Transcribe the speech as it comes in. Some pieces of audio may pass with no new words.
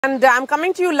And I'm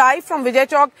coming to you live from Vijay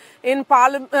Chowk in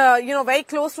very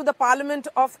close to the Parliament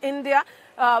of India,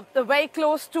 very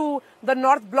close to the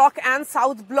North Block and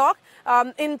South Block.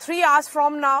 In 3 hours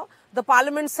from now, the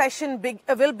Parliament session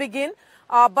will begin.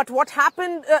 But what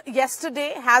happened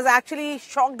yesterday has actually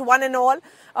shocked one and all.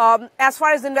 As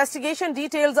far as investigation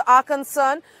details are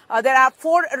concerned, there are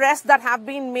 4 arrests that have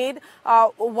been made.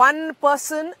 One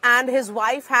person and his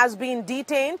wife has been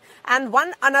detained, and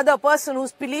another person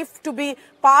who's believed to be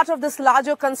part of this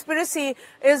larger conspiracy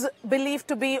is believed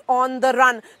to be on the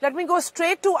run. Let me go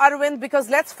straight to Arvind,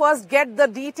 because let's first get the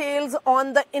details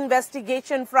on the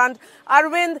investigation front.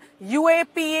 Arvind,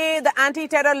 UAPA, the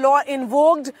anti-terror law,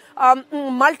 invoked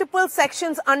multiple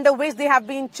sections under which they have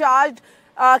been charged.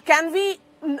 Can we,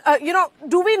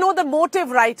 do we know the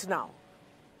motive right now?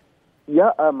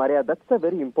 Yeah, Maria, that's a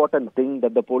very important thing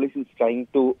that the police is trying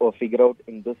to figure out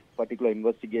in this particular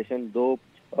investigation. Though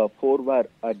 4 were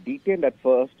detained at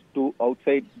first, 2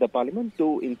 outside the parliament,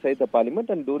 2 inside the parliament,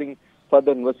 and during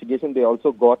further investigation, they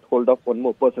also got hold of 1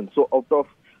 more person. So out of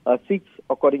 6,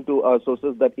 according to our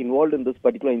sources that involved in this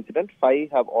particular incident,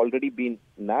 5 have already been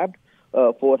nabbed.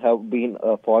 4 have been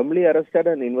formally arrested,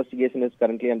 and investigation is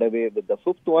currently underway with the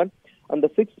 5th one. And the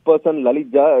 6th person,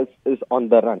 Lalija, is on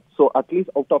the run. So at least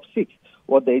out of 6,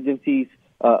 what the agencies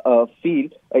feel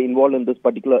involved in this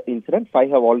particular incident, 5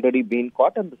 have already been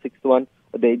caught, and the 6th one,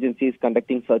 the agency is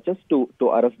conducting searches to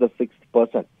arrest the 6th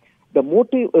person. The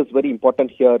motive is very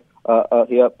important here,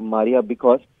 Maria,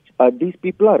 because these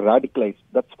people are radicalized.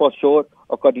 That's for sure.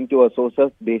 According to our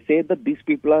sources, they say that these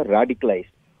people are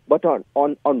radicalized. But on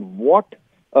what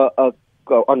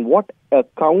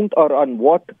count or on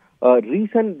what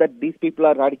reason that these people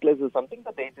are radicalized is something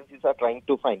that the agencies are trying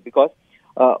to find, because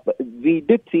we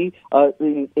did see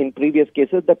in previous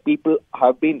cases that people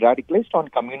have been radicalized on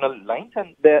communal lines,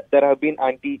 and there have been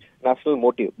anti-national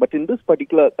motive. But in this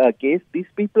particular case, these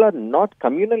people are not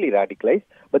communally radicalized,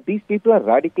 but these people are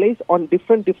radicalized on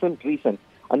different reasons.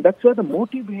 And that's why the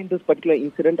motive behind this particular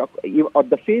incident, or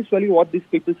the face value, what these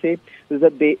people say is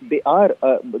that they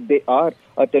are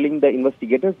telling the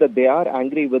investigators that they are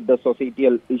angry with the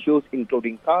societal issues,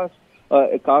 including caste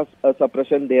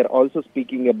suppression. They are also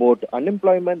speaking about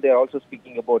unemployment. They are also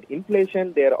speaking about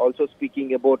inflation. They are also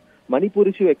speaking about Manipur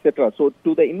issue, etc. So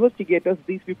to the investigators,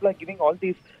 these people are giving all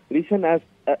these reasons as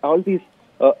all these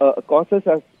causes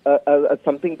as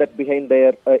something that behind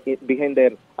their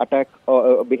attack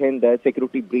or behind the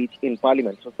security breach in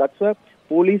Parliament. So that's why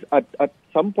police at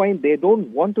some point they don't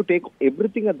want to take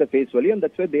everything at the face value, and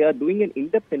that's why they are doing an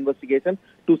in-depth investigation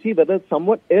to see whether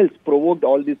someone else provoked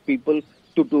all these people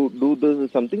to do this.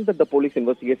 Is something that the police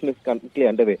investigation is currently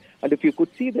underway. And if you could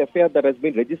see the FIR that has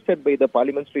been registered by the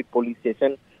Parliament Street Police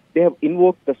Station, they have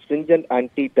invoked the stringent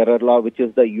anti-terror law, which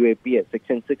is the UAPA.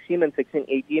 Section 16 and Section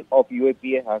 18 of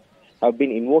UAPA have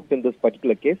been invoked in this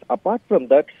particular case. Apart from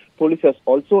that, police has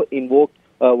also invoked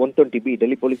 120B.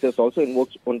 Delhi police has also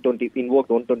invoked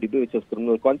 120B, which is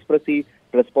criminal conspiracy.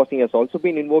 Trespassing has also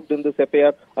been invoked in this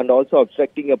FIR, and also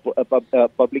obstructing a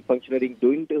public functionary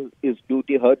doing his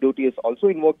duty, her duty, is also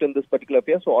invoked in this particular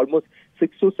FIR. So almost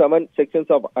 6 to 7 sections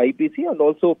of IPC and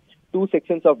also 2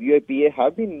 sections of UAPA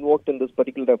have been invoked in this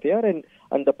particular affair, and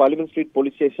the Parliament Street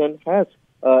Police Station has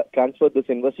transferred this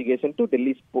investigation to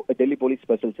Delhi Police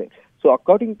Special Cell. So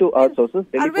according to our sources,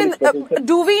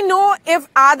 do we know if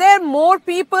are there more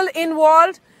people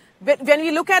involved? When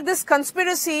we look at this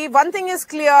conspiracy, one thing is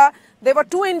clear. There were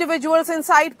 2 individuals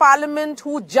inside Parliament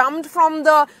who jumped from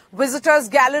the visitors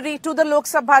gallery to the Lok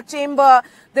Sabha chamber.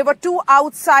 There were 2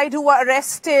 outside who were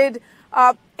arrested.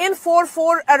 In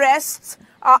 4 arrests,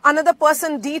 another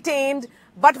person detained.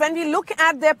 But when we look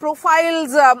at their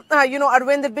profiles,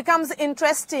 Arvind, it becomes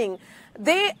interesting.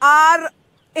 They are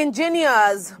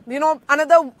engineers.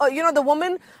 The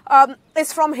woman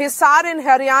is from Hisar in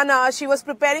Haryana. She was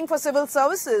preparing for civil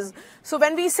services. So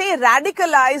when we say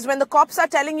radicalized, when the cops are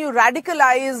telling you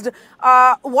radicalized,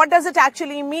 what does it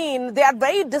actually mean? They are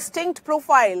very distinct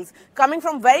profiles coming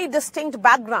from very distinct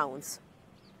backgrounds.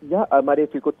 Yeah, Maria,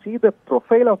 if you could see the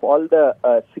profile of all the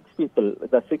 6 people,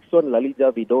 the 6th one,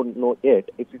 Lalija, we don't know yet.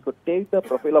 If you could take the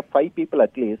profile of 5 people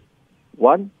at least,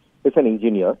 1 is an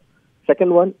engineer,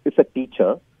 2nd one is a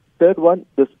teacher, 3rd one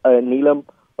is Neelam.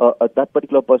 That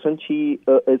particular person, she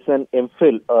is an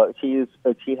MPhil.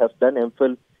 She has done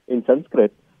MPhil in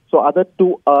Sanskrit. So other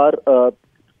 2 are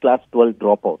class 12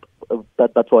 dropout.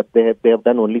 That's what they have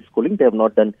done, only schooling. They have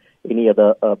not done any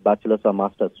other bachelor's or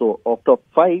master's. So out of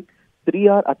 5, 3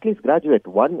 are at least graduate.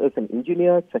 1 is an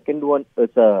engineer, 2nd one is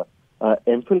a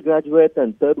MPhil graduate,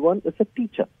 and 3rd one is a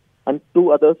teacher. And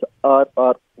 2 others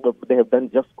they have done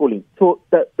just schooling. So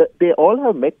they all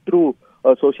have met through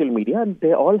social media, and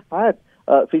they all had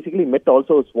physically met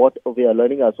also is what we are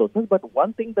learning our sources. But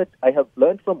one thing that I have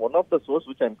learned from one of the sources,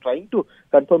 which I'm trying to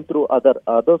confirm through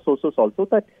other sources also,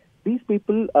 that these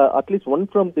people, at least one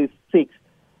from these 6,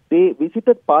 they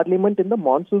visited Parliament in the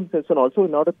monsoon session also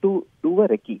in order to do a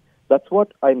recce. That's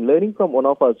what I'm learning from one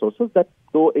of our sources, that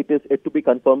though it is yet to be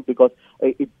confirmed because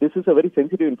this is a very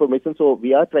sensitive information, so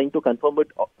we are trying to confirm it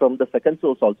from the second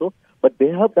source also. But they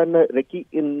have done a recce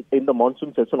in the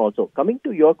monsoon session also. Coming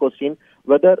to your question,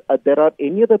 whether there are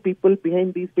any other people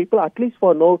behind these people, at least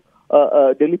for now,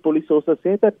 Delhi police sources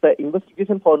say that the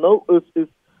investigation for now is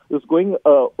going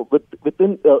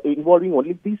within involving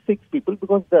only these 6 people,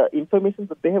 because the information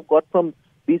that they have got from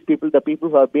these people, the people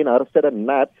who have been arrested and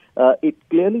nabbed, it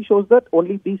clearly shows that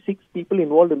only these 6 people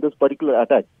involved in this particular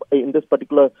attack, in this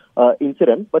particular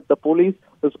incident. But the police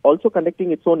is also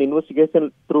conducting its own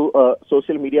investigation through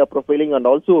social media profiling, and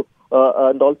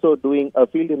also doing a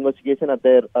field investigation at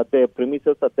their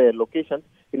premises, at their locations,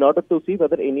 in order to see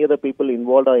whether any other people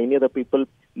involved or any other people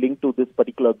linked to this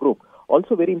particular group.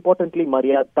 Also, very importantly,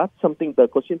 Maria, that's something, the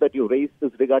question that you raised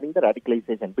is regarding the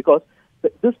radicalization, because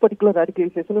this particular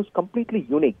radicalization is completely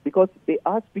unique, because they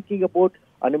are speaking about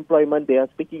unemployment, they are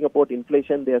speaking about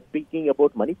inflation, they are speaking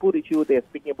about Manipur issue, they are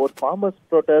speaking about farmers'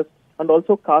 protests, and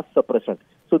also caste suppression.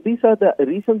 So these are the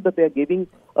reasons that they are giving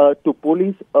to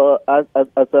police as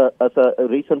a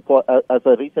reason for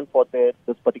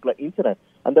this particular incident,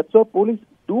 and that's why police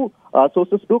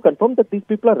sources do confirm that these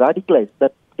people are radicalized,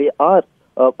 that they are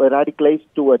radicalized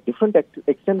to a different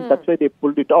extent. That's why they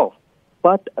pulled it off.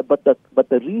 But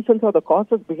the reasons or the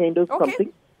causes behind is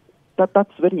something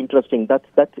that's very interesting.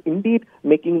 That's indeed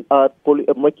making our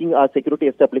security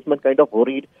establishment kind of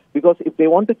worried, because if they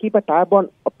want to keep a tab on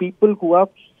people who have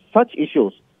such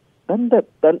issues, then the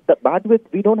bandwidth,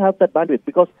 we don't have that bandwidth,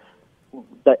 because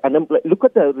look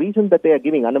at the reason that they are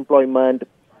giving: unemployment,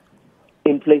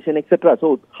 inflation, etc.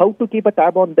 So how to keep a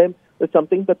tab on them is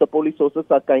something that the police sources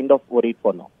are kind of worried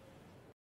for now.